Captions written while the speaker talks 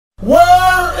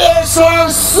Where is her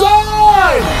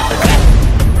son?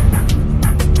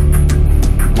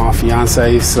 My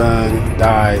fiance's son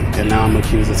died, and now I'm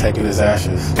accused of taking his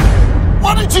ashes.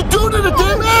 What did you do to the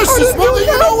damn ashes, mother?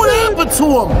 You know what happened to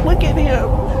him. Look at him.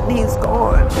 He's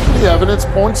gone. The evidence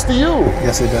points to you.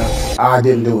 Yes, it does. I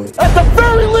didn't do it. At the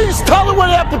very least, tell her what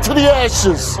happened to the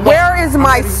ashes. Where is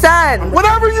my son?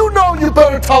 Whatever you know, you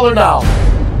better tell her now.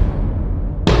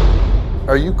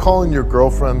 Are you calling your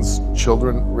girlfriend's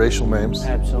children racial names?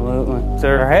 Absolutely.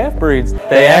 They're half-breeds.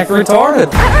 They act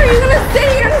retarded. How are you gonna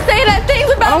sit here and say that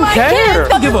things about my kids?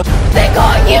 Give a They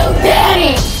call you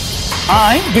daddy.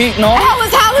 I ain't beating on them.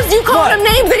 How is you calling them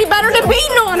names any better than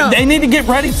beating on them? They need to get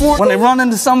ready for it when they run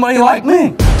into somebody like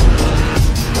me.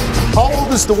 How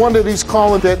old is the one that he's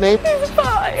calling that name? He's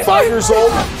 5. 5 years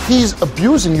old? He's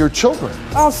abusing your children.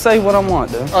 I'll say what I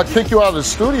want, dude. I'll kick you out of the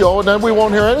studio and then we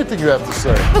won't hear anything you have to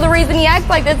say. For the reason he acts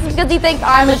like this is because he thinks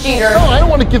I'm a cheater. No, I don't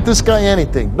want to give this guy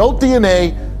anything. No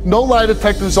DNA, no lie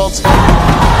detector results.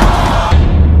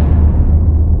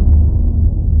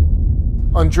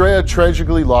 Andrea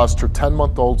tragically lost her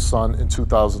 10-month-old son in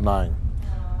 2009.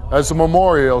 As a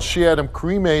memorial, she had him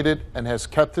cremated and has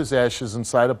kept his ashes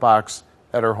inside a box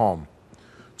at her home.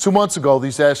 2 months ago,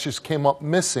 these ashes came up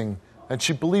missing, and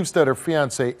she believes that her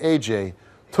fiancé, AJ,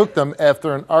 took them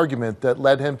after an argument that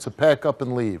led him to pack up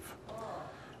and leave.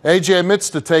 AJ admits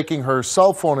to taking her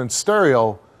cell phone and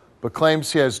stereo, but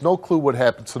claims he has no clue what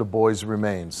happened to the boy's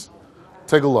remains.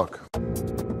 Take a look.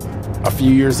 A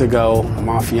few years ago,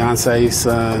 my fiance's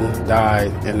son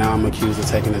died, and now I'm accused of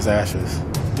taking his ashes.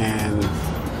 And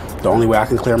the only way I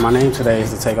can clear my name today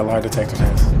is to take a lie detector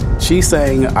test. She's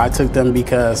saying I took them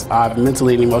because I've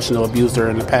mentally and emotionally abused her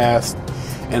in the past,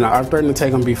 and I've threatened to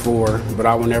take them before, but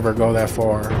I will never go that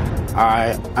far.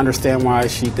 I understand why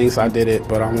she thinks I did it,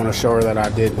 but I want to show her that I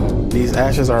didn't. These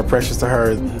ashes are precious to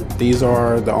her. These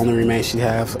are the only remains she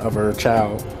has of her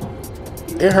child.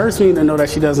 It hurts me to know that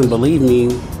she doesn't believe me,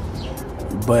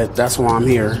 but that's why I'm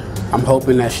here. I'm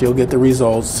hoping that she'll get the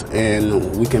results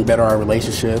and we can better our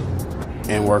relationship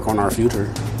and work on our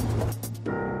future.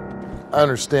 I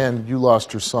understand you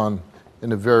lost your son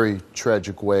in a very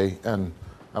tragic way, and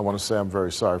I want to say I'm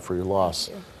very sorry for your loss.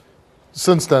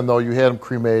 Since then, though, you had him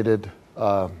cremated.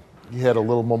 You had a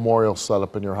little memorial set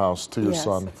up in your house to your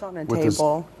son. It's on a with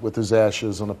table. with his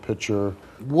ashes and a picture.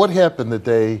 What happened the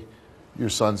day your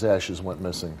son's ashes went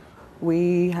missing?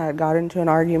 We had got into an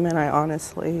argument. I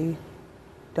honestly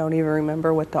don't even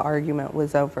remember what the argument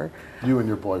was over. You and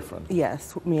your boyfriend?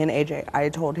 Yes, me and AJ. I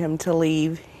told him to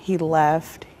leave. He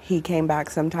left. He came back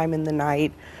sometime in the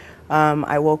night.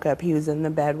 I woke up. He was in the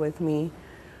bed with me.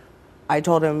 I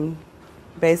told him,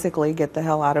 basically, get the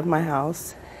hell out of my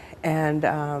house.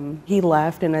 And he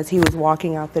left, and as he was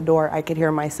walking out the door, I could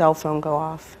hear my cell phone go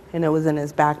off, and it was in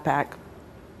his backpack.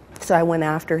 So I went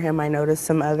after him. I noticed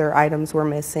some other items were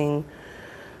missing.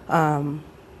 I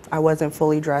wasn't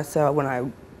fully dressed, so when I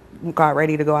got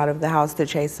ready to go out of the house to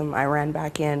chase him, I ran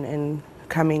back in, and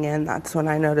coming in, that's when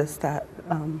I noticed that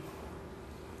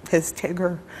his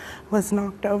Tigger was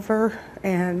knocked over,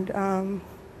 and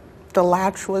the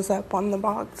latch was up on the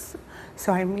box.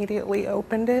 So I immediately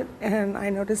opened it, and I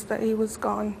noticed that he was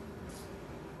gone.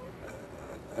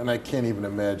 And I can't even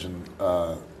imagine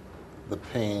the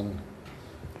pain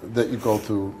that you go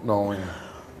through knowing,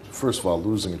 first of all,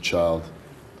 losing a child,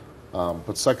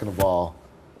 but second of all,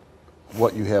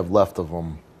 what you have left of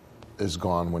him is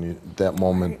gone when you, that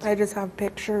moment. I just have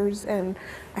pictures, and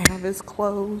I have his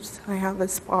clothes. I have a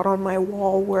spot on my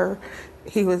wall where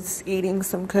he was eating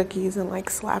some cookies and like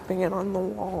slapping it on the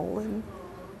wall, and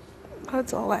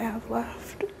that's all I have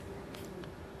left.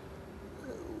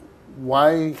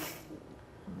 Why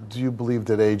do you believe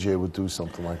that AJ would do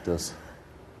something like this?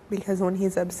 Because when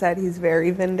he's upset, he's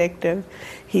very vindictive.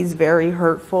 He's very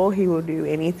hurtful. He will do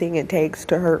anything it takes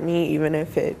to hurt me, even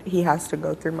if he has to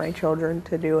go through my children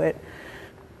to do it.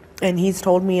 And he's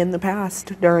told me in the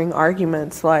past during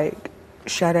arguments, like,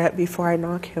 shut up before I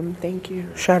knock him, thank you.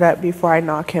 Shut up before I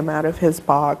knock him out of his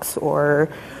box, or...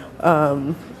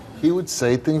 He would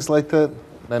say things like that,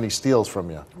 then he steals from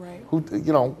you. Right. Who,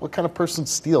 you know, what kind of person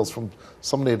steals from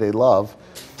somebody they love?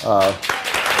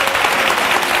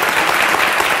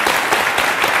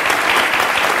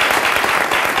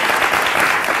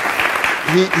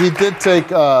 He did take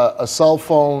a cell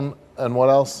phone, and what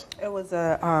else? It was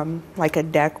a like a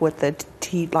deck with a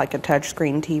like a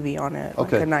touchscreen TV on it.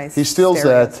 Okay. Like a nice he steals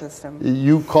stereo that. System.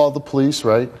 You called the police,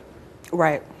 right?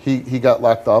 Right. He got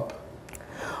locked up.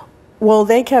 Well,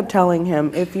 they kept telling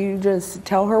him, if you just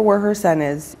tell her where her son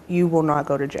is, you will not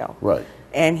go to jail. Right.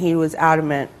 And he was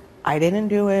adamant, I didn't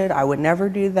do it. I would never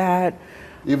do that.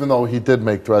 Even though he did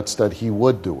make threats that he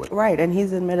would do it. Right, and he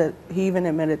even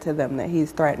admitted to them that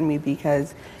he's threatened me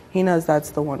because he knows that's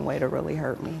the one way to really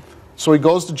hurt me. So he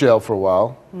goes to jail for a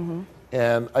while,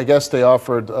 and I guess they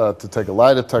offered to take a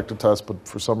lie detector test, but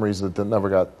for some reason it never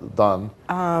got done.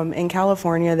 In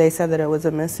California, they said that it was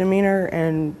a misdemeanor,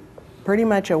 and pretty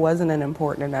much it wasn't an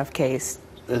important enough case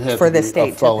for the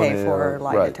state to pay for a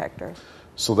lie detector.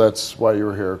 So that's why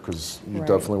you're here, because you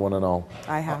definitely want to know.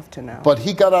 I have to know. But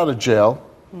he got out of jail,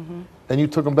 and you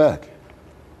took him back.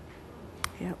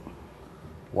 Yep.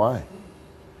 Why?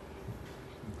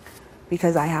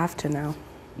 Because I have to know.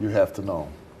 You have to know.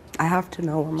 I have to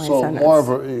know where my So son more is.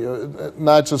 of a,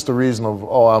 not just a reason of,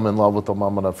 oh, I'm in love with him,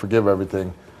 I'm going to forgive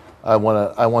everything. I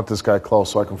want this guy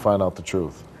close so I can find out the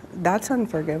truth. That's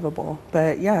unforgivable.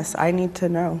 But yes, I need to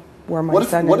know where my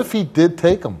son is. What if he did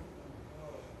take him?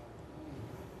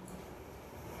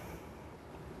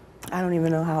 I don't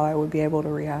even know how I would be able to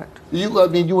react. You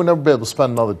would never be able to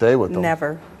spend another day with him.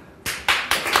 Never.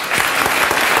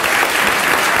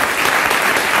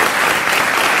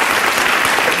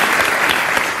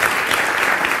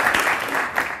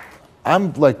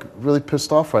 I'm like really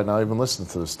pissed off right now even listening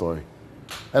to this story.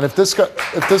 And if this guy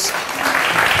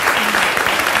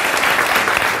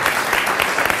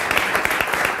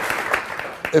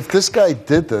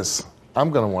did this,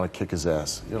 I'm gonna want to kick his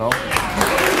ass, you know?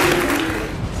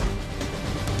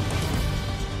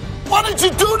 What did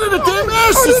you do to the damn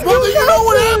ashes, mother? You know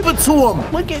what happened to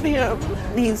him. Look at him.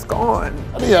 He's gone.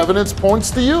 The evidence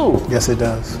points to you. Yes, it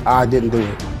does. I didn't do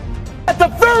it. At the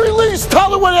very least,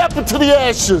 tell her what happened to the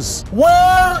ashes.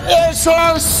 Where is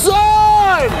her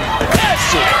son?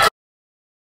 Ashes.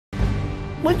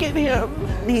 Look at him.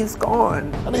 He's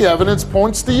gone. And the evidence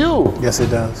points to you. Yes,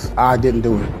 it does. I didn't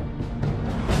do it.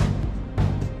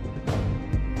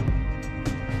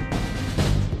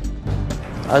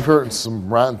 I've heard some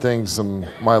rotten things in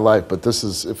my life, but this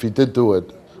is, if he did do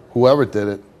it, whoever did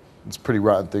it, it's a pretty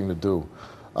rotten thing to do.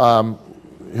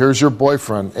 Here's your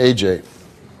boyfriend, AJ.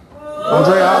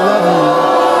 Andre, I love you.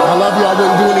 I love you. I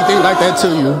wouldn't do anything like that to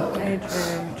you.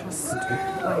 AJ, just,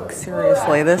 like,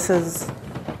 seriously, this is...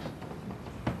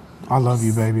 I love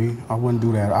you, baby. I wouldn't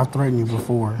do that. I've threatened you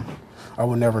before. I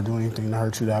would never do anything to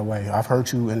hurt you that way. I've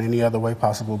hurt you in any other way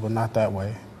possible, but not that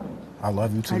way. I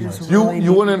love you too much.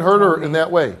 You wouldn't hurt her in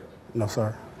that way? No,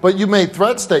 sir. But you made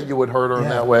threats that you would hurt her in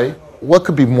that way. What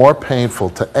could be more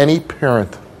painful to any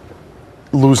parent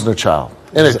losing a child?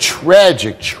 In a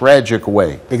tragic, tragic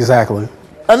way. Exactly.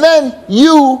 And then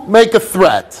you make a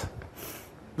threat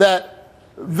that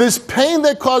this pain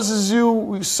that causes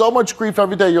you so much grief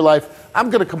every day of your life, I'm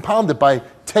going to compound it by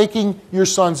taking your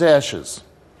son's ashes.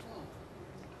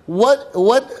 What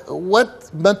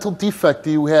mental defect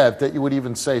do you have that you would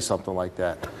even say something like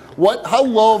that? How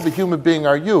low of a human being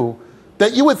are you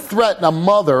that you would threaten a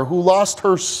mother who lost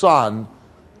her son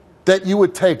that you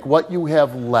would take what you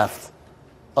have left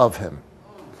of him?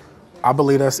 I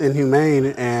believe that's inhumane,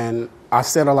 and I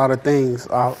said a lot of things.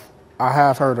 I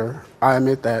have hurt her. I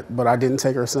admit that, but I didn't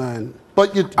take her son.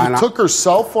 But you took her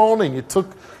cell phone and you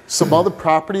took some other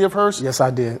property of hers? Yes, I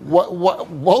did.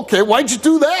 Okay, why'd you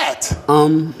do that?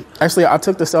 Actually, I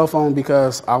took the cell phone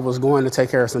because I was going to take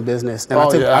care of some business. And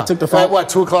I took the phone. At what,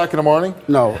 2 o'clock in the morning?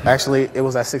 No, actually, it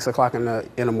was at 6 o'clock in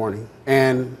the morning.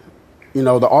 And, you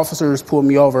know, the officers pulled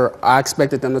me over. I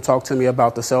expected them to talk to me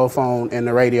about the cell phone and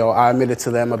the radio. I admitted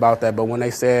to them about that. But when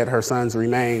they said her son's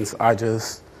remains, I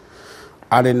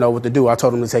didn't know what to do. I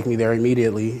told them to take me there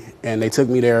immediately, and they took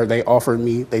me there. They told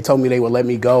me they would let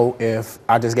me go if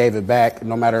I just gave it back,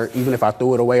 no matter, even if I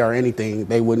threw it away or anything,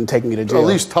 they wouldn't take me to jail. At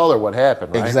least tell her what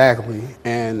happened, right? Exactly.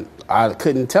 And I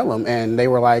couldn't tell them, and they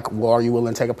were like, well, are you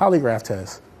willing to take a polygraph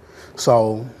test?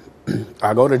 So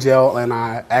I go to jail, and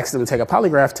I asked them to take a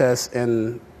polygraph test,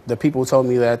 and the people told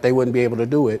me that they wouldn't be able to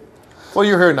do it. Well,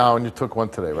 you're here now, and you took one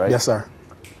today, right? Yes, sir.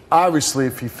 Obviously,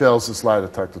 if he fails this lie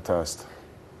detector test,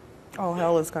 all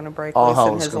hell is going to break loose in his life. All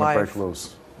hell is going to break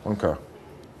loose. Okay.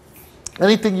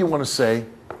 Anything you want to say?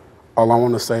 All I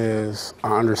want to say is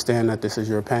I understand that this is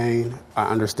your pain. I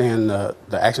understand the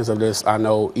actions of this. I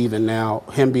know even now,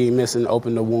 him being missing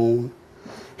opened the wound.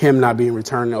 Him not being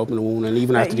returned to open the wound. And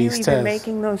even after these tests. Even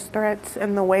making those threats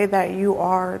and the way that you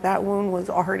are, that wound was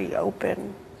already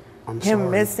open.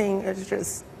 Him missing is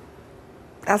just,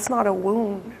 that's not a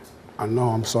wound. I know,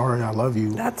 I'm sorry. I love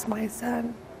you. That's my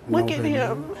son. Look at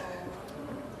him.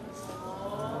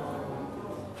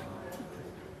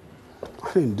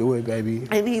 I didn't do it, baby.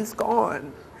 And he's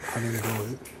gone. I didn't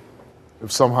do it.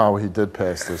 If somehow he did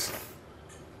pass this,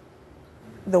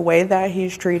 The way that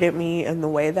he's treated me and the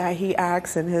way that he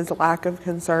acts and his lack of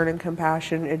concern and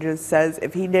compassion, it just says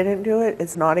if he didn't do it,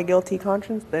 it's not a guilty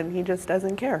conscience, then he just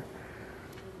doesn't care.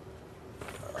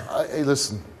 Hey,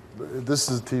 listen, this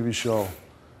is a TV show,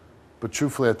 but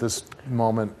truthfully at this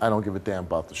moment, I don't give a damn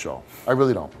about the show. I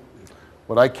really don't.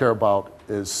 What I care about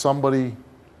is somebody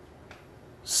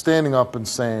standing up and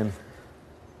saying,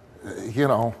 you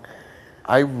know,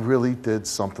 I really did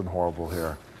something horrible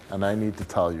here, and I need to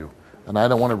tell you. And I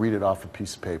don't want to read it off a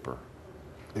piece of paper.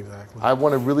 Exactly. I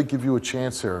want to really give you a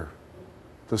chance here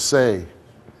to say,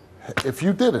 if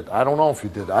you did it, I don't know if you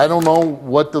did. I don't know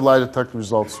what the lie detector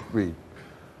results read.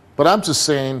 But I'm just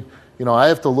saying, you know, I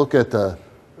have to look at the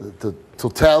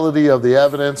totality of the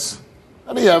evidence,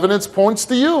 and the evidence points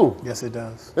to you. Yes, it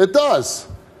does. It does.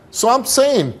 So I'm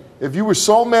saying, if you were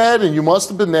so mad, and you must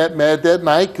have been that mad that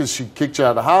night because she kicked you out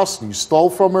of the house and you stole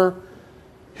from her,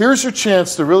 here's your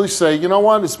chance to really say, you know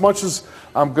what, as much as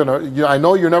I'm going to, you know, I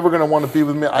know you're never going to want to be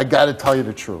with me, I got to tell you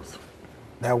the truth.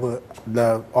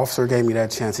 The officer gave me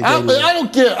that chance. I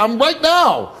don't care. I'm right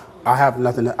now. I have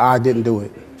nothing. I didn't do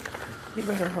it. You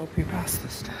better hope you pass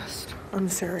this test. I'm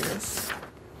serious.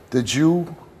 Did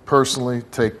you personally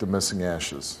take the missing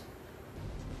ashes?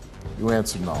 You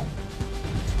answered no.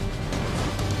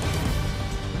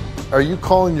 Are you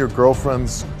calling your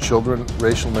girlfriend's children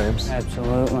racial names?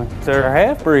 Absolutely. They're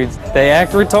half-breeds. They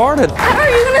act retarded. How are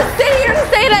you gonna sit here and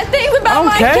say that things about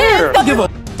my care. kids? Give a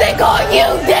They call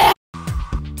you dad.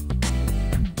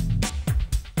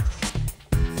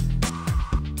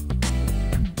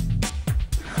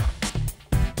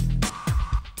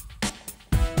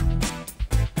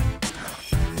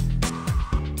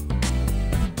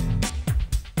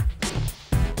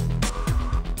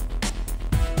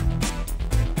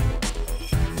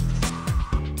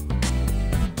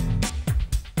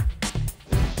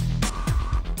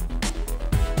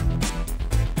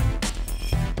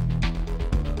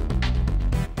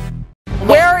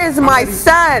 Where is my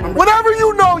son? Whatever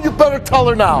you know, you better tell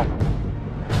her now.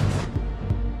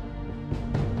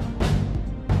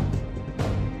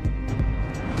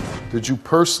 Did you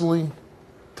personally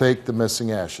take the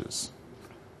missing ashes?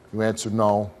 You answered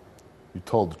no. You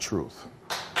told the truth.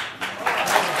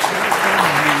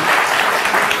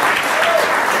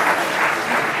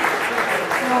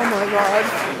 Oh my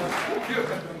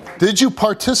God. Did you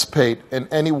participate in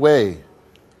any way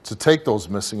to take those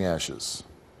missing ashes?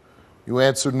 You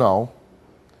answered no.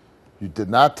 You did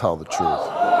not tell the truth.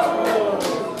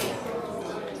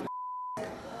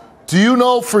 Do you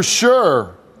know for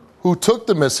sure who took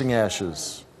the missing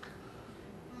ashes?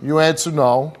 You answered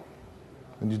no,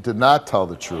 and you did not tell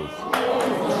the truth.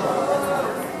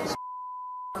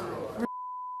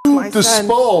 My son.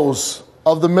 Dispose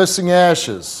of the missing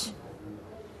ashes.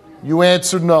 You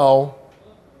answered no,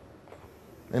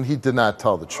 and he did not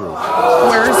tell the truth.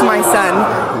 Where's my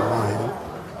son?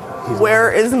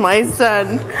 Where is my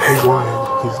son? He's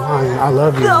lying. He's lying. I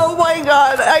love you. Oh my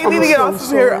God. I need to get off of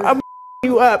here. I'm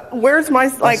you up. Where's my,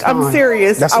 like, I'm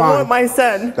serious. That's I fine. want my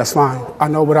son. That's fine. I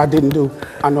know what I didn't do.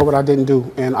 I know what I didn't do.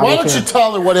 And I Why don't don't you care.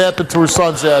 tell her what happened to her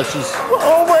son's ashes?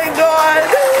 Oh my God.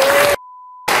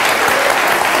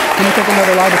 Can you take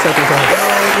another lie detector test?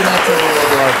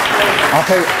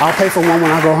 I'll pay for one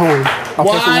when I go home. I'll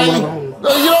pay for one when I go home. No,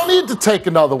 you don't need to take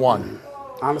another one.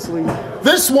 Honestly,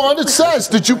 This one, it says,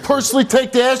 did you personally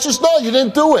take the ashes? No, you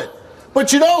didn't do it.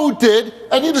 But you know who did,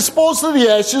 and you disposed of the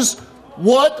ashes.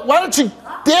 What? Why don't you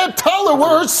dare tell her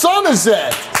where her son is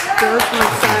at? Where's my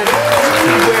son?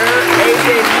 Where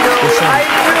Aiden? No, I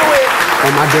knew it.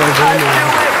 on my dad's I right now.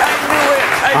 knew it.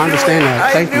 I understand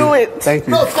that. Thank you. I knew it. Thank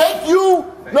you. No, thank you.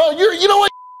 No, you know what?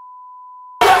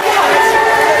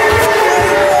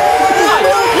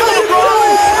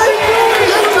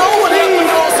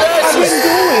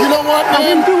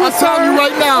 I'm telling you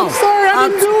right now. I'm sorry, I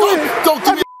didn't do it. Don't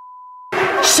give me.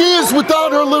 She is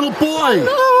without her little boy.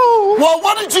 No. Well,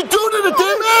 what did you do to the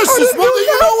damn ashes? Whether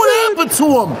you know what happened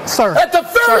to them. Sir. At the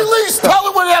very Sir. least, tell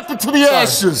her what happened to the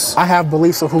ashes. I have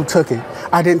beliefs of who took it.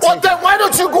 I didn't Well, take then why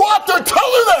don't you go out there and tell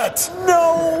her that?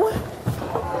 No.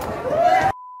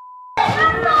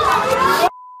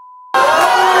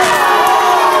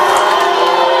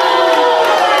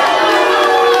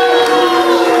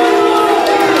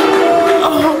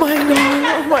 Oh my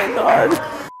God.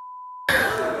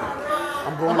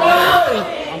 Oh my God.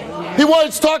 He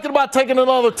was talking about taking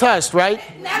another test, right?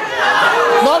 No.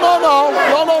 Hold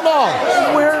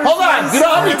on. You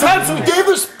know how many times we gave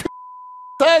this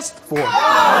test? 4. 7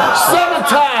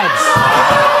 times.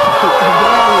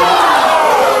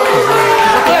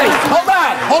 Okay, hold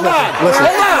on. Hold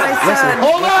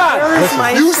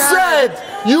on. You said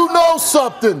you know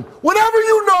something. Whatever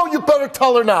you know, you better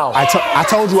tell her now. I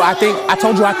told you I think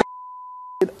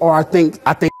or I think.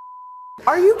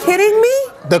 Are you kidding me?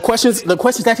 The questions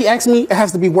that he asked me, it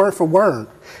has to be word for word.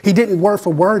 He didn't word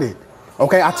for word it.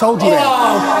 Okay, I told you that.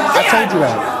 I told you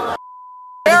that.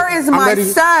 Where is my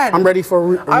son? I'm ready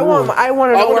for. I want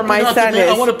to know where my son is.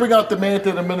 I want to bring out the man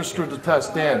that administered the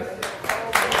test, Dan. I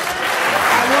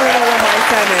want to know where my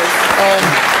son is.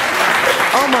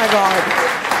 Oh my God.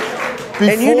 Before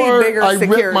and you need bigger I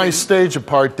security. rip my stage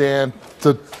apart, Dan,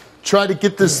 to try to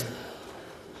get this.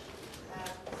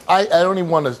 I don't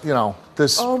even want to,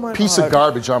 this piece of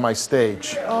garbage on my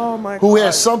stage. Oh my God. Who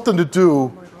has something to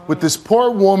do with this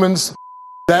poor woman's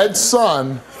dead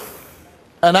son.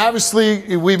 And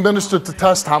obviously, we administered the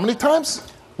test how many times?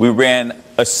 We ran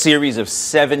a series of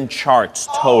 7 charts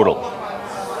total.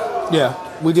 Yeah,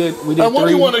 we did. And what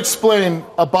do you want to explain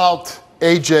about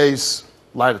AJ's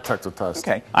lie detector test?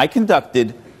 Okay. I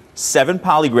conducted 7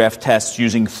 polygraph tests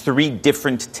using 3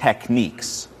 different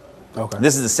techniques. Okay.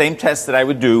 This is the same test that I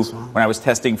would do when I was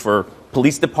testing for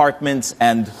police departments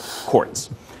and courts.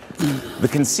 The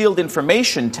concealed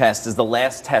information test is the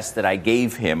last test that I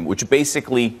gave him, which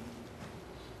basically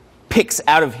picks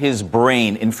out of his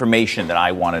brain information that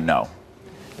I want to know.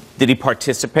 Did he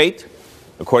participate?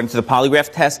 According to the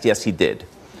polygraph test, yes, he did.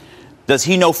 Does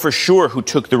he know for sure who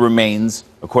took the remains?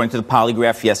 According to the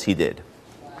polygraph, yes, he did.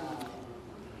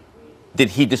 Did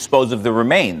he dispose of the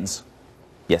remains?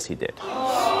 Yes, he did.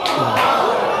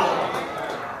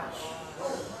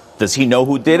 Does he know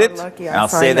who did it? Lucky I'll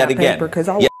say that again. Because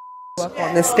I up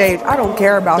on this stage. I don't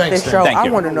care about this show. I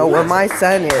want to know where my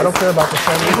son is. I don't care about the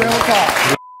show. Real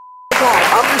talk.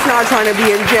 I'm just not trying to be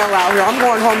in jail out here. I'm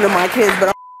going home to my kids, but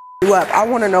I'm you up. I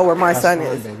want to know where my son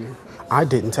is. Baby. I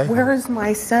didn't take Where him. is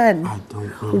my son? I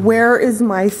don't know. Where is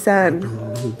my son? I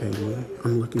don't know, baby.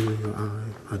 I'm looking in your eye.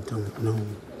 I don't know.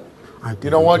 You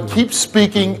know what? Keep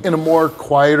speaking in a more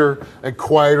quieter and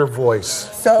quieter voice.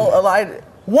 So, Elijah.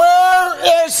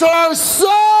 Where is her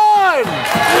son?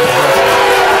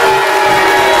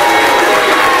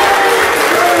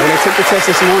 When they took the test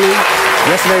this morning,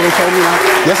 yesterday they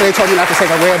told me not to take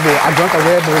a Red Bull. I drank a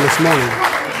Red Bull this morning.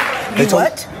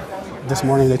 What? This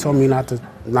morning they told me not to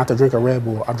drink a Red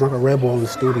Bull. I drank a Red Bull in the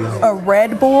studio. A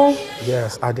Red Bull?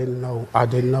 Yes, I didn't know.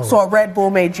 So a Red Bull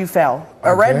made you fail?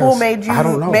 A Red Bull made you? I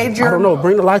don't know. I don't know.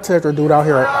 Bring the lie detector dude out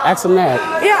here. Ask him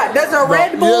that. Yeah, does a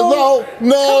Red Bull?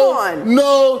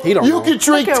 No. He don't You know. can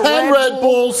drink 10 Red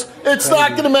Bulls. It's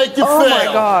not going to make you fail. Oh my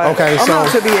God. Okay, I'm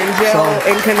about to be in jail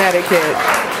in Connecticut.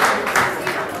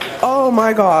 Oh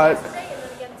my God.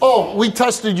 Oh, we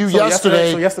tested you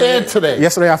yesterday and today.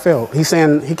 Yesterday I failed. He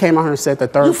came out here and said the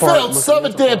third part. You failed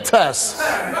 7 damn tests.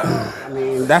 I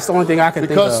mean, that's the only thing I can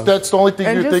think of. Because that's the only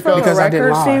thing you think of. Because I didn't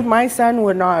record, lie. Steve, my son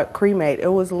would not cremate. It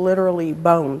was literally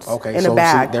bones in a so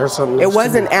bag. See, there's something it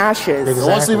wasn't ashes. It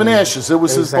wasn't even ashes. It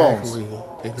was his bones.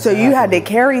 So you had to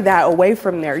carry that away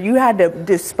from there. You had to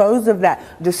dispose of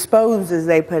that, dispose as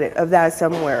they put it, of that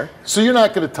somewhere. So you're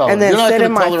not going to tell her. And then You're not sit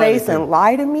in gonna my tell her face anything. and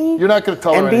lie to me. You're not going to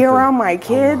tell her and anything. be around my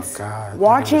kids,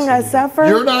 watching us suffer.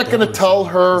 You're not going to tell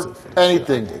her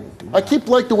anything. I keep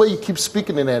like the way you keep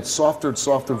speaking in that softer and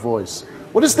softer voice.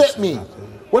 What does that mean?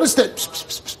 What does that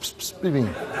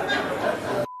mean?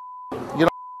 You know,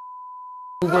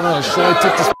 we're on a show. I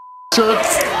took this shirt.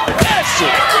 That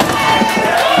shit.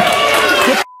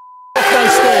 Get off my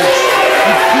stage.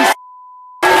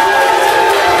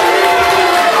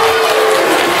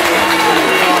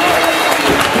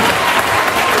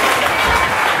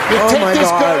 You take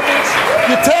this garbage,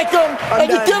 you take them, and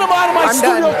you get them out of my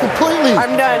studio completely.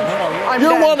 I'm done.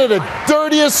 You're one of the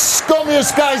dirtiest,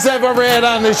 scummiest guys I've ever had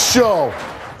on this show.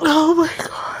 Oh my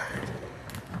God.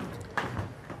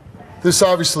 This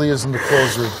obviously isn't the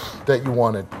closure that you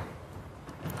wanted.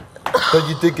 But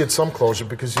you did get some closure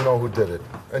because you know who did it,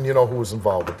 and you know who was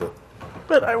involved with it.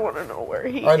 But I want to know where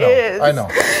he I know, is. I know.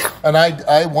 And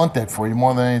I want that for you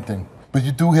more than anything. But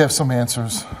you do have some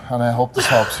answers, and I hope this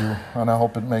helps you, and I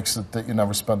hope it makes it that you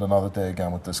never spend another day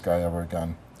again with this guy ever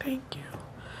again. Thank you.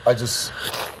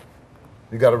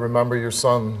 You got to remember your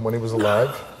son when he was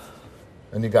alive,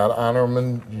 and you got to honor him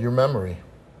in your memory.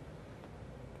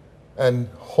 And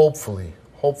hopefully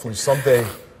someday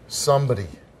somebody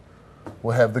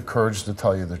will have the courage to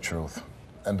tell you the truth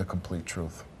and the complete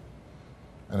truth.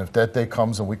 And if that day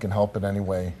comes and we can help in any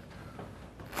way,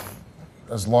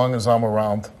 as long as I'm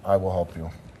around, I will help you.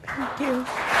 Thank you.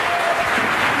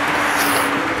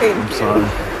 I'm sorry.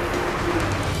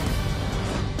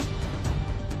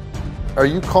 are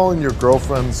you calling your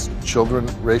girlfriend's children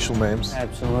racial names?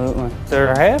 Absolutely.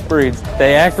 They're half-breeds.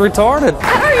 They act retarded.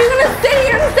 How are you gonna sit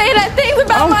here and say that things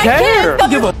about my care.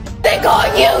 kids? Give a they call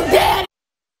you daddy.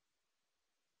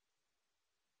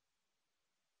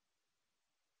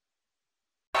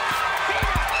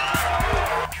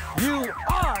 You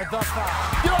are the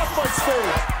father. Get off my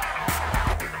stage.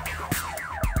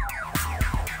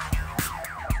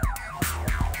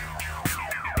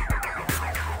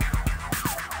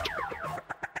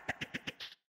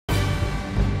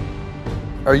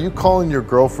 Are you calling your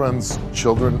girlfriend's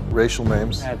children racial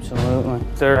names? Absolutely.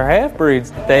 They're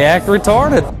half-breeds. They act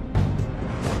retarded.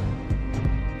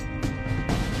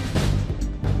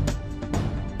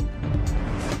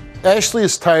 Ashley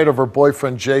is tired of her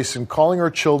boyfriend Jason calling her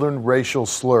children racial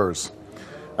slurs.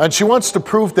 And she wants to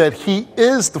prove that he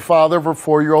is the father of her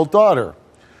 4-year-old daughter.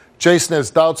 Jason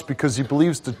has doubts because he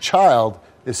believes the child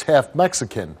is half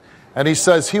Mexican. And he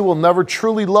says he will never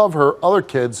truly love her other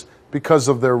kids because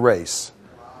of their race.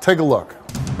 Take a look.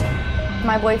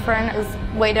 My boyfriend is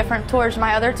way different towards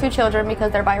my other 2 children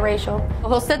because they're biracial.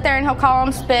 He'll sit there and he'll call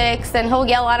them spics, and he'll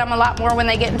yell at them a lot more when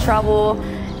they get in trouble,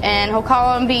 and he'll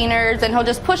call them beaners, and he'll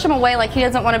just push them away like he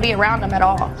doesn't want to be around them at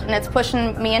all. And it's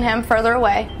pushing me and him further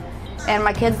away, and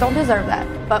my kids don't deserve that.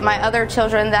 But my other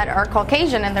children that are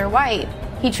Caucasian and they're white,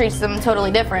 he treats them totally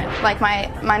different. Like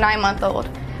my 9-month-old.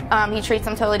 He treats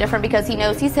them totally different because he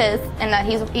knows he's his and that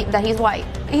he's white.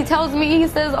 He tells me, he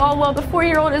says, oh, well, the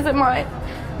 4-year-old isn't mine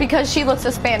because she looks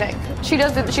Hispanic. She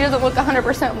doesn't look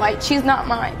 100% white. She's not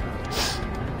mine.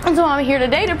 And so I'm here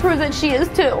today to prove that she is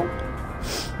too.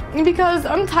 Because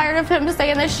I'm tired of him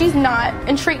saying that she's not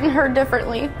and treating her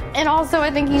differently. And also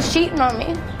I think he's cheating on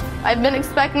me. I've been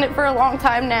expecting it for a long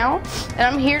time now, and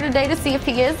I'm here today to see if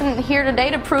he is, and here today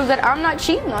to prove that I'm not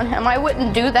cheating on him. I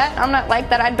wouldn't do that. I'm not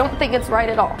like that. I don't think it's right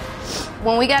at all.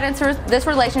 When we got into this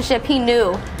relationship, he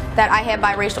knew that I had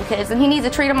biracial kids, and he needs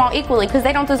to treat them all equally because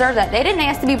they don't deserve that. They didn't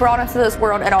ask to be brought into this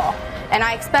world at all, and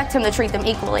I expect him to treat them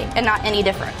equally and not any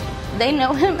different. They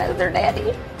know him as their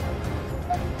daddy.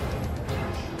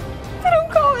 They don't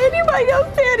call anybody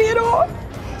else daddy at all.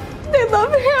 They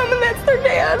love him, and that's their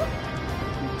dad.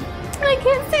 And I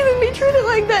can't see them be treated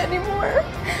like that anymore.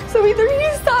 So either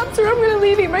he stops or I'm going to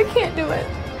leave him. I can't do it.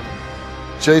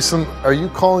 Jason, are you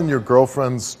calling your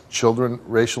girlfriend's children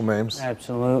racial names?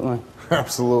 Absolutely.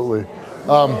 Absolutely. You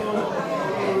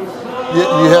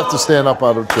have to stand up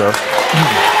out of the chair.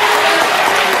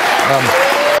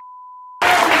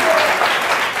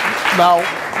 Now,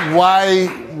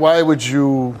 why would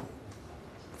you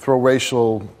throw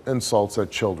racial insults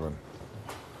at children?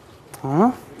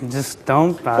 Huh? You just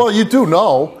don't. Well, you do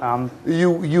know.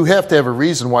 You have to have a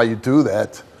reason why you do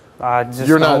that. I just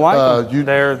don't like them.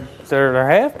 They're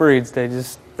half-breeds. They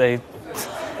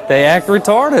act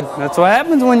retarded. That's what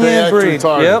happens when you inbreed.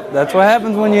 Yep, that's what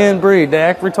happens when you inbreed. They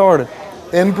act retarded.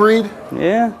 Inbreed?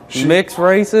 Yeah. Mixed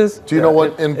races. Do you know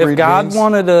what inbreed means? If God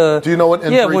wanted to. Do you know what inbreed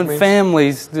means? Yeah, when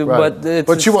families. Right.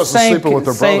 But she wasn't sleeping with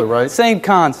her brother, right? Same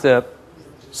concept.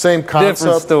 Same concept?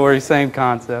 Different story, same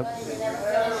concept.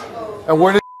 And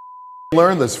where did you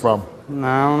learn this from? I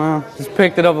don't know. Just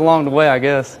picked it up along the way, I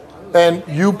guess. And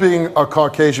you being a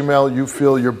Caucasian male, you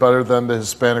feel you're better than the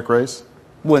Hispanic race?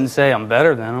 Wouldn't say I'm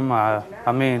better than them. I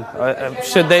mean,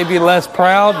 should they be less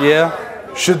proud? Yeah.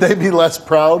 Should they be less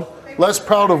proud? Less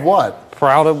proud of what?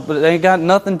 Proud of, but they ain't got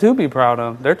nothing to be proud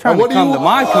of. They're trying to come to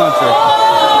my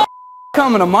country.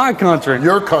 Coming to my country.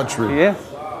 Your country? Yeah.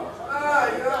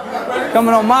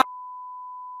 Coming on my.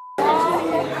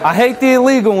 I hate the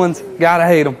illegal ones. Gotta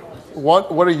hate them.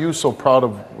 What are you so proud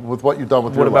of with what you've done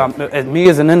with your life? What about me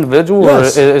as an individual,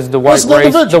 yes. or is the white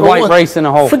race, race in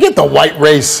a whole? Forget the white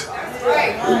race.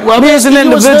 Well, me as an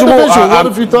individual, what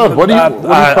have you done? What are you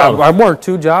proud of? I worked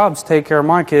 2 jobs, take care of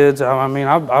my kids. I mean,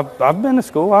 I've been to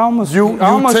school. I almost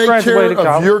take graduated care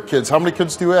college. of your kids. How many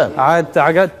kids do you have? I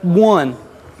got one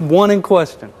in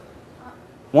question.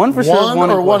 One for sure.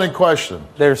 One in question?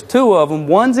 There's 2 of them.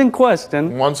 One's in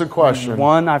question. One's in question.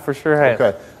 One I for sure have.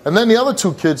 Okay. And then the other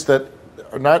 2 kids that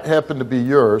are not happen to be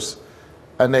yours,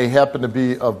 and they happen to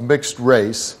be of mixed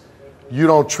race, you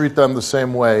don't treat them the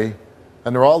same way,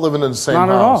 and they're all living in the same house.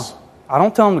 Not at all. I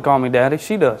don't tell them to call me daddy.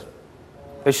 She does.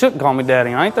 They shouldn't call me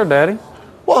daddy. I ain't their daddy.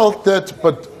 Well,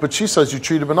 but she says you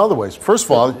treat them in other ways. First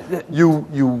of all,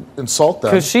 you insult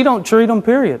them. Because she don't treat them,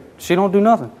 period. She don't do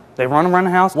nothing. They run around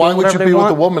the house. Why would you be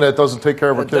with a woman that doesn't take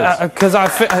care of her kids? Because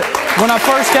when I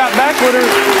first got back with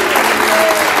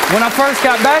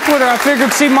her, I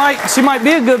figured she might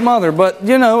be a good mother. But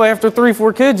you know, after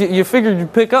 3-4 kids, you figured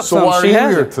you'd pick up something. So why are you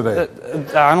here today?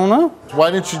 I don't know.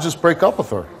 Why didn't you just break up with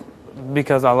her?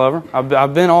 Because I love her.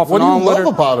 I've been off and on with her. What do you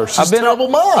love about her? She's a terrible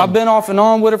mom. I've been off and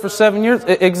on with her for 7 years.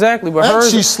 Exactly. But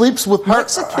and she sleeps with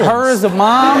Mexicans. Her as a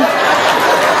mom,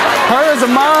 and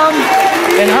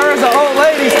her as an old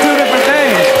lady is two different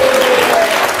things.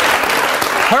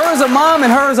 Her as a mom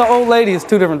and her as an old lady is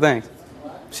two different things.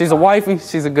 She's a wifey.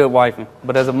 She's a good wifey.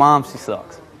 But as a mom, she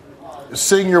sucks.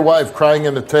 Seeing your wife crying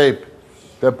in the tape,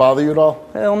 that bother you at all?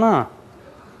 Hell no.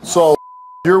 So,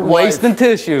 your wife... Wasting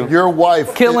tissue. Your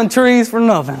wife... Killing trees for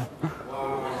nothing.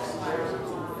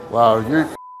 Wow, you're...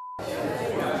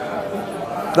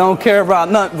 Don't care about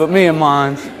nothing but me and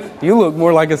mine. You look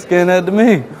more like a skinhead to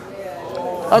me.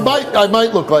 I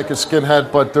might look like a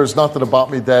skinhead, but there's nothing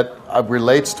about me that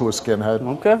relates to a skinhead.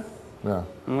 Okay. Yeah.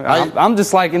 I'm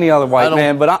just like any other white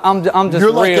man, but I'm just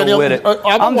real with it.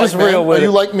 I'm just real with it. Are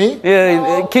you like me?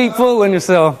 Yeah, keep fooling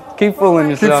yourself. Keep fooling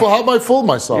yourself. How do I fool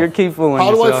myself? You keep fooling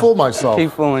yourself. How do I fool myself?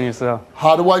 Keep fooling yourself.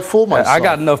 How do I fool myself? I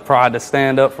got enough pride to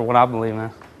stand up for what I believe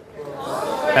in.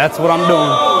 That's what I'm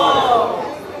doing.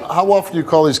 How often do you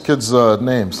call these kids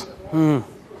names?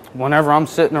 Whenever I'm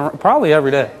sitting around, probably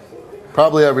every day.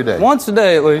 Probably every day. Once a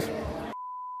day at least.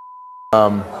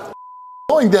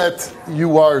 Knowing that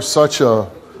you are such a,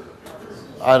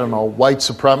 I don't know, white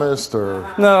supremacist or...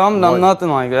 No, I'm nothing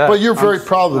like that. But you're very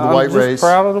proud of the white race. I'm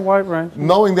proud of the white race.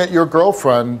 Knowing that your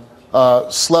girlfriend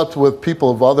slept with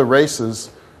people of other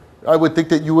races, I would think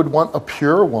that you would want a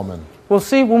pure woman. Well,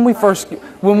 see,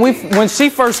 when she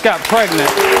first got pregnant...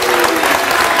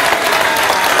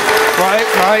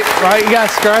 Right, you got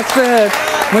to scratch the head.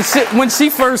 When she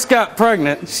first got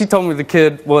pregnant, she told me the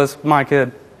kid was my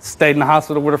kid. Stayed in the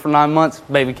hospital with her for 9 months.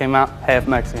 Baby came out half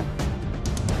Mexican.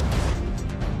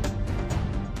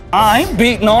 I ain't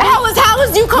beating on them. How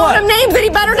is you calling them names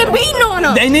any better than beating on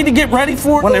them? They need to get ready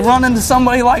for it when they run into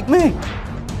somebody like me.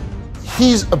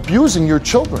 He's abusing your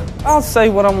children. I'll say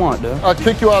what I want, dude. I'll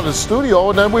kick you out of the studio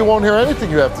and then we won't hear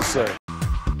anything you have to say.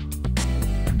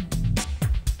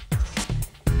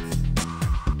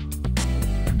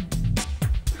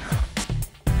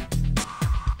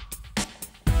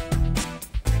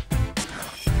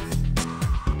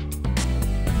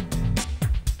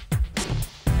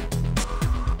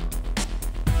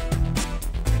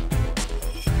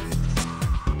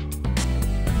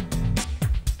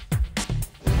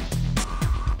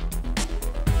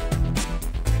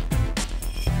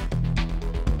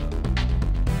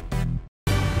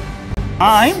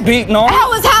 I ain't beating on them.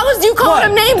 How is you calling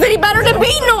them names any better than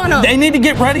beating on them? They need to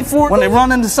get ready for it when they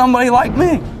run into somebody like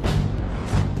me.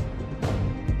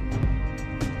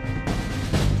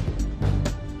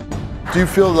 Do you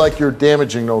feel like you're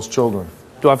damaging those children?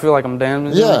 Do I feel like I'm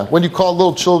damaging them? Yeah, when you call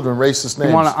little children racist names.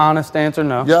 You want an honest answer?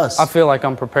 No. Yes. I feel like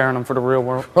I'm preparing them for the real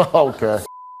world. Okay.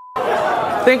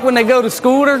 Think when they go to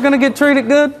school they're going to get treated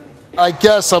good? I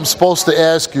guess I'm supposed to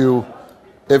ask you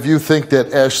if you think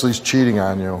that Ashley's cheating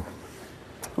on you.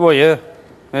 Well, yeah.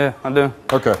 Yeah, I do.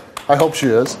 Okay. I hope she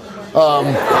is. I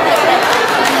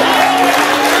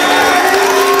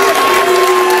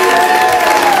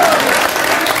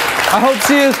hope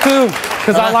she is too,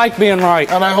 because I like being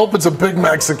right. And I hope it's a big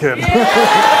Mexican. Nah.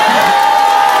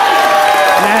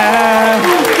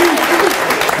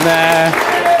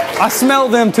 I smell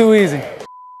them too easy.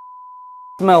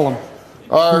 Smell them.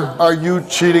 Are you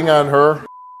cheating on her?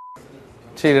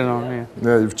 Cheated on her, yeah.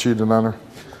 Yeah, you've cheated on her.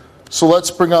 So let's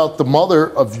bring out the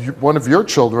mother of one of your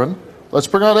children. Let's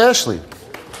bring out Ashley.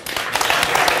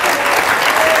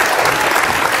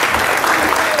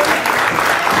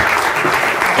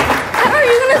 How are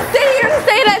you going to sit here and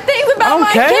say that things about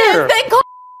my kids? They call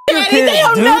daddy. They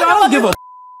don't know. I don't give a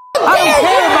I don't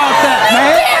care about that,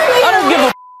 man. I don't give a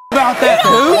about that,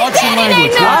 dude. Watch your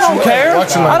language. I don't care.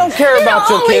 I don't care about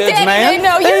your kids, man. They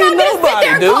ain't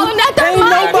nobody, dude. They ain't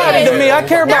nobody to me. I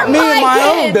care about me and my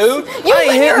own, dude.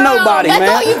 I ain't hitting nobody, man.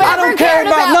 I don't care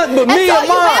about nothing but me and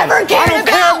mine. I don't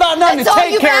care about nothing to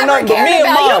take care of nothing but me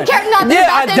and mine.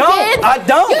 Yeah, I don't. I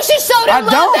don't. You should show them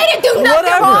love. They didn't do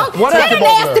nothing wrong. They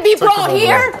didn't ask to be brought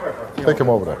here. Take him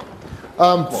over there.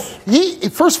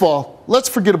 First of all, let's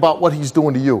forget about what he's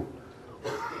doing to you.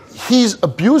 He's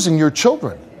abusing your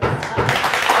children.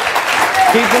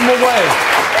 Keep them away.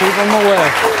 Keep them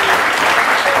away.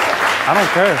 I don't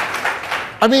care.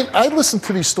 I mean, I listen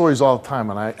to these stories all the time,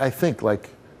 and I think, like,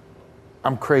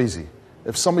 I'm crazy.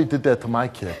 If somebody did that to my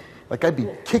kid, like, I'd be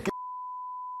kicking,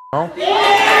 you know?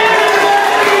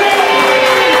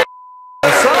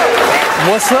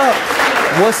 What's up?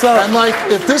 What's up? And, like,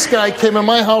 if this guy came in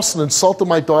my house and insulted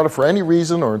my daughter for any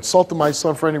reason or insulted my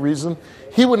son for any reason,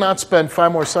 he would not spend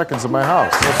 5 more seconds in my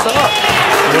house. What's up?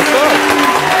 What's up?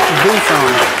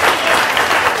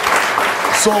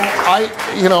 So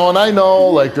and I know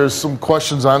like there's some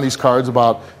questions on these cards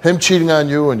about him cheating on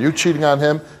you and you cheating on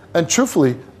him. And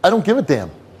truthfully, I don't give a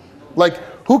damn. Like,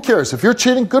 who cares? If you're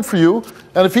cheating, good for you.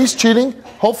 And if he's cheating,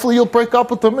 hopefully you'll break up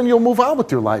with him and you'll move on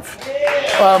with your life.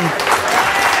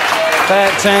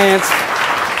 Fat chance.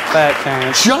 Fat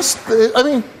chance.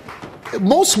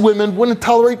 Most women wouldn't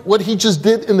tolerate what he just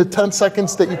did in the 10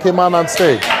 seconds that you came on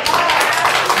stage. Do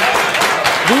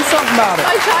something about it.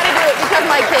 I try to do it because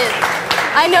my kids.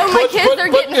 I know my kids are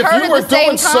getting hurt at the same time. If you were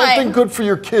doing something good for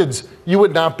your kids, you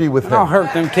would not be with him. I'll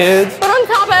hurt them kids. But on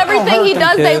top of everything he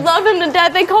does, they love him to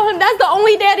death. They call him, that's the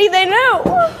only daddy they know.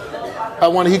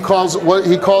 When he calls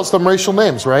them racial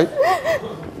names, right?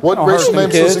 What racial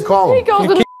names does he call them? He calls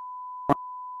them.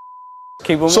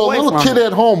 Keep them So a little kid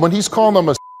at home, when he's calling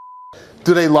them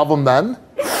do they love him then?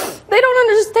 They don't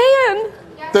understand.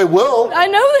 They will. I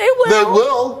know they will. They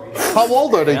will. How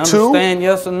old are they? 2? Understand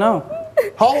yes or no.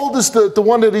 How old is the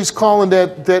one that he's calling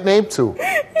that name to?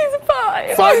 He's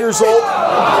 5. 5 years old?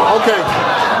 Okay.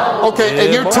 Yeah,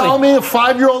 And you're telling me a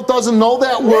 5-year-old doesn't know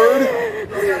that word?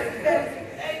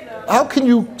 How can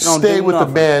you stay with a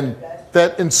man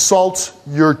that insults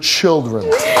your children?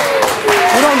 You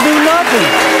don't do nothing.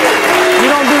 You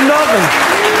don't do nothing.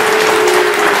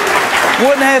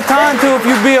 Wouldn't have time to if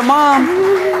you'd be a mom.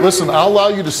 Listen, I'll allow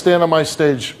you to stand on my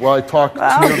stage while I talk to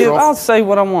your girl. I'll say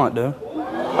what I want, dude.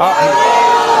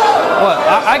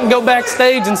 I can go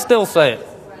backstage and still say it.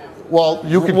 Well,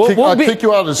 you can I'll kick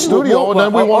you out of the studio and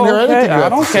then we won't hear anything you have I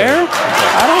don't to say. care.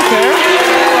 I don't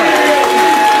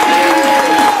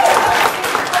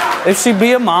care. If she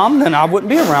be a mom, then I wouldn't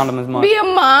be around him as much. Be a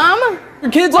mom?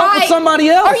 Your kids are with somebody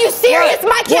else. Are you serious?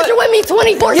 My kids are with me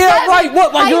 24/7. Yeah, right.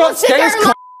 What? Like you're upstairs?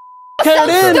 So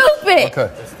stupid. Okay.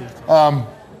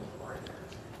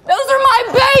 Those are my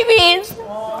babies.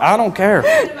 I don't care.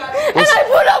 And I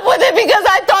put up with it because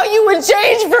I thought you would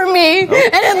change for me.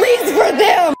 And at least for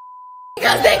them.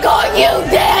 Because they call you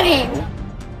daddy.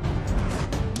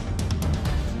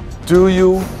 Do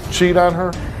you cheat on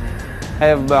her? I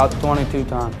have about 22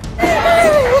 times.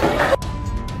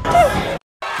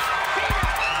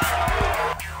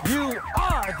 You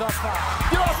are the five.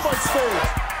 Get off my stage.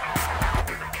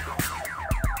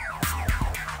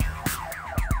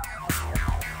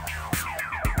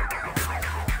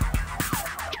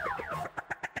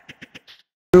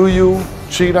 Do you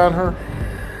cheat on her?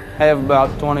 I have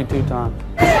about 22 times.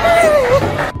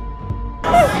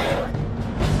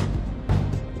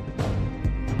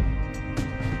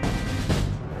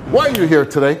 Why are you here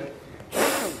today?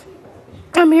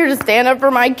 I'm here to stand up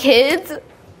for my kids.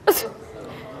 It's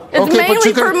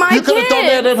mainly for my kids. You could have done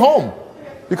that at home.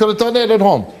 You could have done that at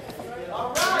home.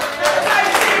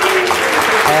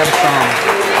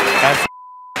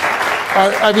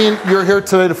 I mean, you're here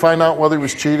today to find out whether he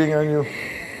was cheating on you?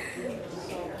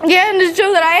 Yeah, and to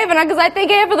show that I haven't, because I think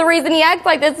half of the reason he acts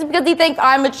like this is because he thinks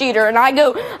I'm a cheater, and I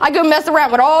go mess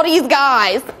around with all these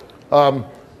guys.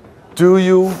 Do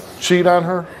you cheat on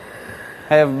her?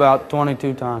 I have about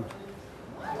 22 times.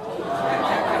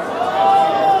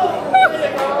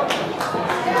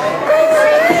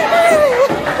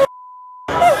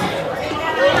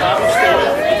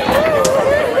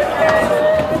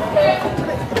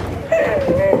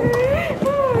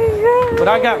 But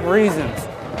I got reasons.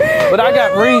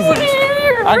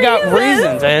 I got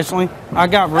reasons, Ashley. I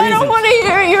got reasons. I don't want to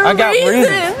hear your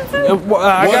reasons. What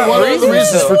are the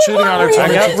reasons for cheating on her?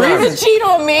 I got reasons to cheat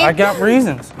on me. I got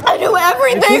reasons. I do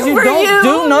everything for you. You don't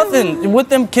do nothing with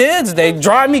them kids. They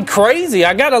drive me crazy.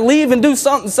 I gotta leave and do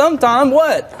something sometime.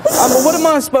 What? What am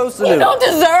I supposed to do? You don't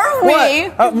deserve me.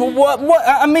 What?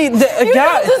 I mean, you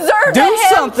don't deserve do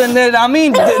something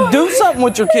do something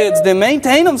with your kids. Then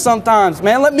maintain them sometimes,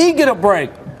 man. Let me get a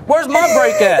break. Where's my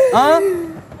break at, huh?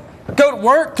 Go to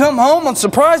work, come home. I'm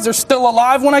surprised they're still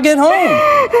alive when I get home.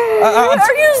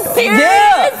 Are you serious?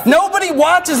 Yeah. Nobody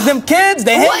watches them kids.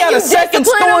 They hang out a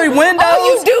second-story window.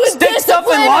 All you do is stick stuff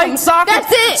in light sockets.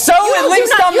 That's it. So at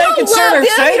least I'm making sure they're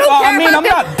safe. I mean, I'm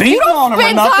not beating on them or nothing. You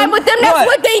don't spend time with them. That's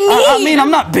what they need. I mean,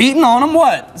 I'm not beating on them.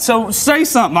 What? So say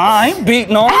something. I ain't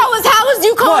beating on them. How is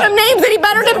you calling them names any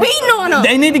better than beating on them?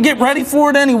 They need to get ready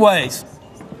for it anyways.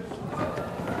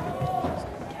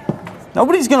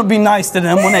 Nobody's going to be nice to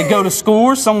them when they go to school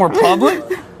or somewhere public.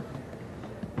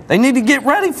 They need to get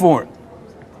ready for it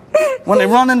when they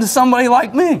run into somebody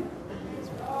like me.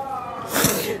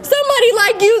 Somebody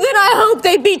like you, then I hope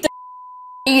they beat the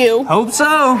you. Hope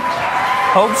so.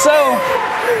 Hope so.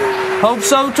 Hope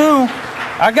so too.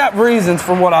 I got reasons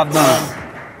for what I've done.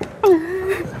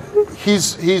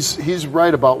 He's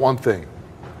right about one thing.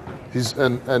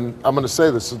 And I'm going to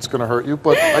say this, it's going to hurt you,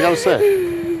 but I got to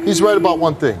say, he's right about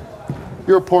one thing.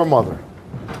 You're a poor mother.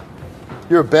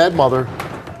 You're a bad mother.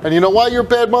 And you know why you're a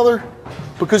bad mother?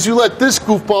 Because you let this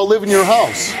goofball live in your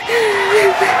house.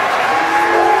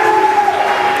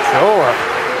 Sure.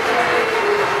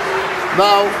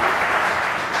 Now,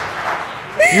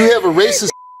 you have a racist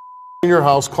in your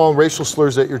house calling racial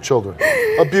slurs at your children,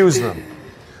 abusing them.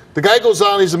 The guy goes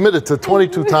on, he's admitted to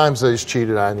 22 times that he's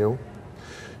cheated on you.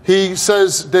 He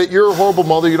says that you're a horrible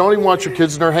mother, you don't even want your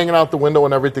kids, and they're hanging out the window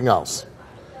and everything else.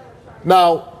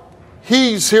 Now,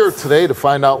 he's here today to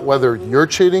find out whether you're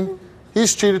cheating.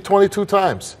 He's cheated 22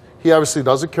 times. He obviously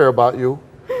doesn't care about you.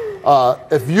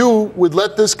 If you would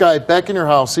let this guy back in your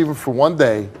house even for one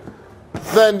day,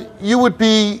 then you would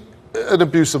be an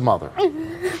abusive mother.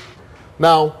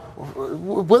 Now,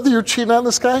 whether you're cheating on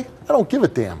this guy, I don't give a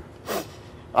damn.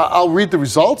 I'll read the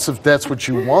results if that's what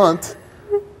you want.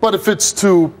 But if it's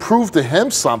to prove to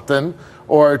him something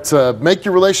or to make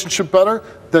your relationship better,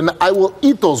 then I will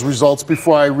eat those results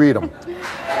before I read them.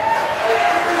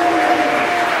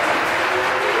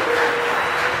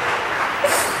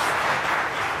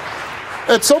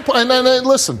 At some point, and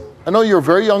listen, I know you're a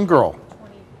very young girl,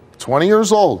 20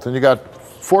 years old, and you got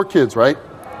 4 kids, right?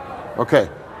 Okay,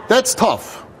 that's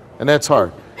tough, and that's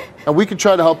hard. And we can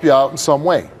try to help you out in some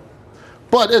way.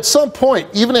 But at some point,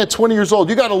 even at 20 years old,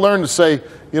 you got to learn to say,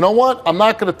 you know what? I'm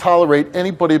not going to tolerate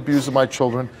anybody abusing my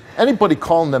children, anybody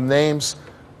calling them names,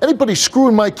 anybody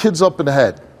screwing my kids up in the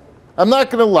head. I'm not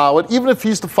going to allow it, even if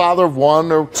he's the father of 1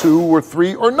 or 2 or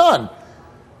 3 or none.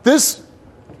 This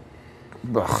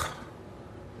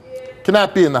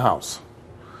cannot be in the house.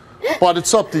 But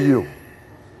it's up to you.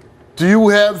 Do you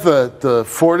have the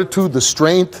fortitude, the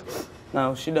strength?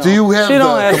 No, she don't. Do you have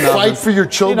the fight for your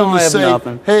children to say,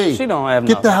 hey, she don't have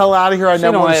get the hell out of here, I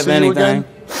never want to see you again?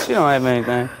 She don't have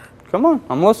anything. Come on,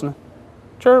 I'm listening.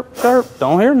 Chirp, chirp,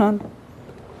 don't hear none.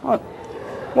 What?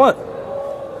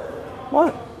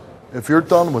 If you're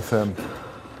done with him,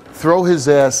 throw his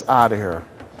ass out of here.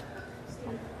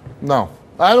 No,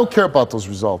 I don't care about those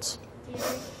results.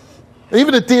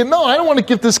 Even the DNA, no, I don't want to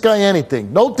give this guy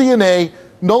anything. No DNA,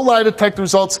 no lie detector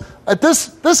results.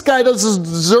 This guy doesn't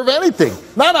deserve anything.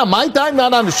 Not on my time,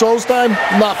 not on the show's time,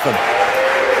 nothing.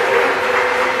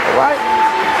 All right.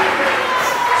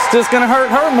 It's just going to hurt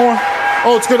her more.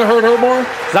 Oh, it's going to hurt her more?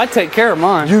 Because I take care of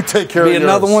mine. You take care of yours. Be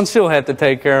another one she'll have to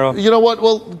take care of. You know what?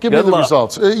 Well, give me the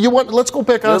results. Let's go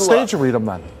back on stage and read them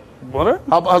then. What?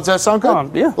 Does that sound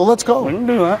good? Yeah. Well, let's go. We can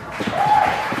do that.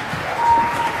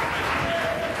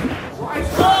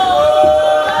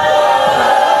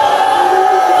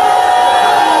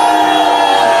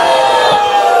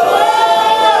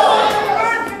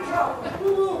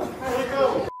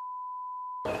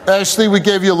 Ashley, we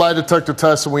gave you a lie detector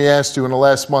test and we asked you in the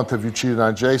last month, have you cheated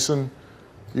on Jason?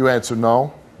 You answered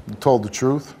no. You told the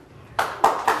truth.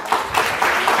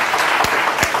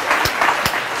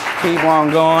 Keep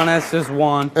on going, that's just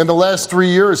one. In the last 3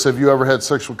 years, have you ever had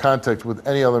sexual contact with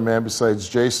any other man besides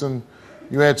Jason?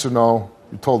 You answered no.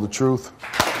 You told the truth.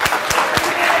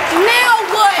 Now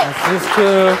what? That's just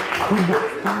good.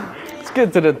 Let's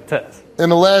get to the test. In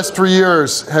the last 3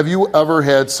 years, have you ever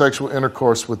had sexual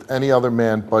intercourse with any other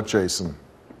man but Jason?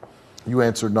 You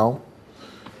answered no.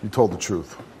 You told the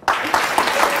truth. I'm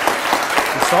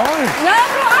sorry. No,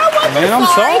 I don't want your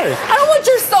sorry. I don't want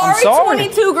your sorry,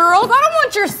 22 girls. I don't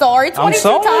want your sorry, 22 I'm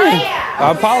sorry. times.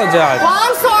 I apologize. Well,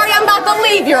 I'm sorry. I'm about to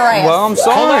leave your ass. Well, I'm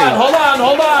sorry.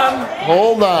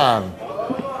 Hold on.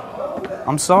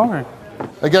 I'm sorry.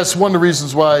 I guess one of the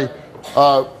reasons why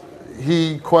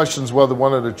he questions whether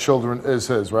one of the children is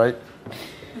his, right?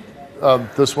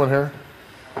 This one here.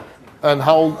 And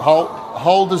how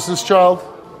old is this child?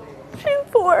 She's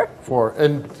 4. 4.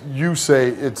 And you say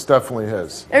it's definitely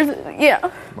his. Yeah.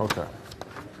 Okay.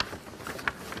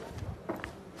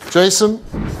 Jason?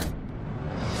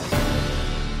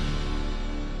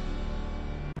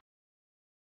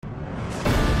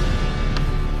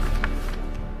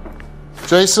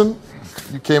 Jason,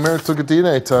 you came here and took a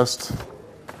DNA test.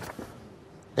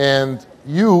 And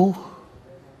you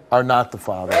are not the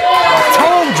father. I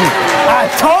told you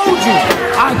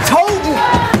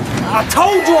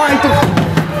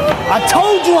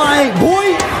I ain't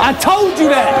boy. I told you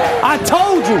that. I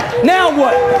told you. Now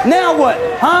what?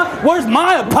 Huh? Where's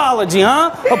my apology,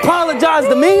 huh? Apologize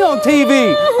to me on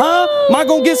TV, huh? Am I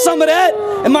gonna get some of that?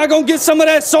 Am I gonna get some of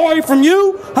that sorry from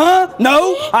you? Huh?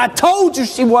 No. I told you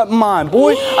she wasn't mine,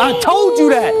 boy. I told you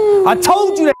that,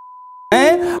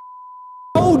 man.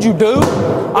 I told you, dude.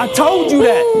 I told you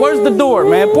that. Where's the door,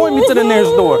 man? Point me to the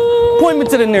nearest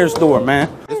door. Man.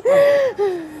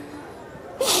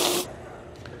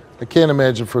 I can't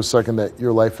imagine for a second that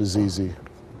your life is easy.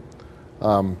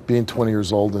 Being 20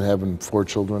 years old and having 4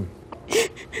 children.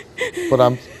 But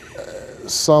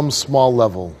some small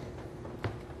level,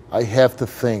 I have to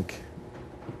think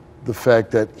the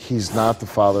fact that he's not the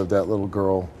father of that little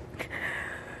girl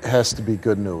has to be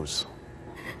good news.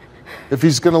 If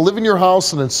he's going to live in your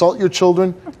house and insult your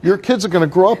children, your kids are going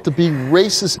to grow up to be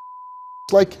racist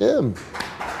like him.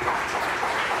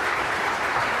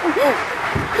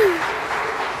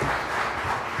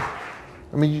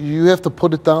 I mean, you have to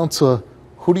put it down to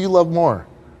who do you love more,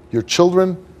 your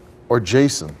children or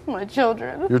Jason? My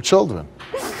children. Your children.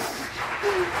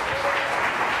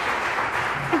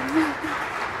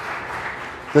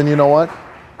 Then you know what?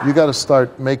 You got to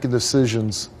start making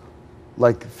decisions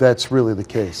like that's really the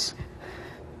case.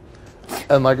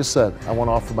 And like I said, I want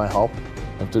to offer my help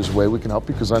if there's a way we can help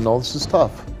you, because I know this is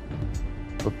tough.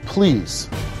 But please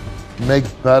make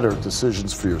better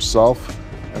decisions for yourself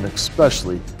and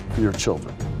especially for your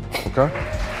children.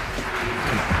 Okay?